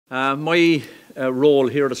My role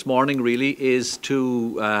here this morning really is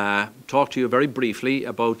to talk to you very briefly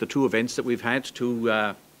about the two events that we've had, two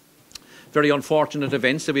very unfortunate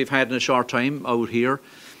events that we've had in a short time out here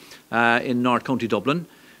in North County Dublin,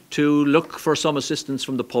 to look for some assistance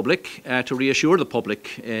from the public, to reassure the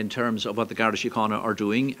public in terms of what the Garda Síochána are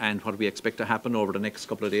doing and what we expect to happen over the next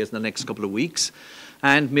couple of days and the next couple of weeks,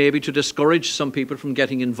 and maybe to discourage some people from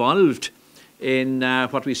getting involved in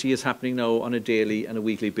what we see is happening now on a daily and a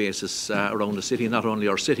weekly basis around the city, not only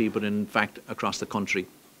our city, but in fact across the country,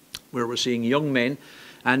 where we're seeing young men,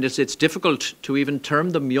 and it's difficult to even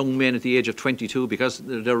term them young men at the age of 22, because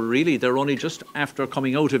they're only just after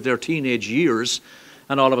coming out of their teenage years,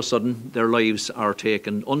 and all of a sudden their lives are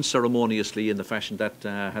taken unceremoniously in the fashion that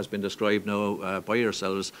has been described now by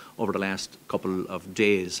yourselves over the last couple of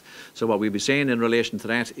days. So what we'll be saying in relation to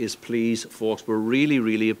that is, please folks, we're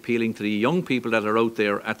really appealing to the young people that are out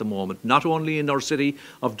there at the moment, not only in our city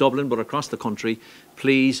of Dublin but across the country.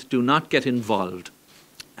 Please do not get involved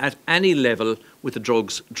at any level with the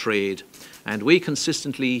drugs trade. And we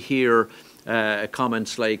consistently hear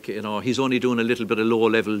comments like, you know, he's only doing a little bit of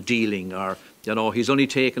low-level dealing, or, you know, he's only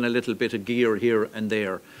taking a little bit of gear here and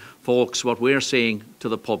there. Folks, what we're saying to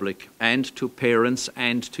the public and to parents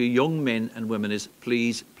and to young men and women is,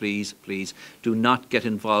 please do not get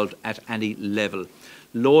involved at any level.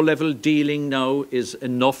 Low-level dealing now is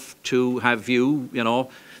enough to have you know,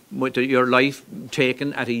 with your life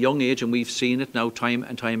taken at a young age, and we've seen it now time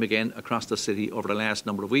and time again across the city over the last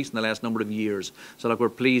number of weeks and the last number of years. So look, we're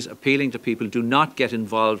please appealing to people, do not get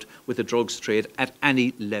involved with the drugs trade at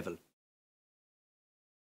any level.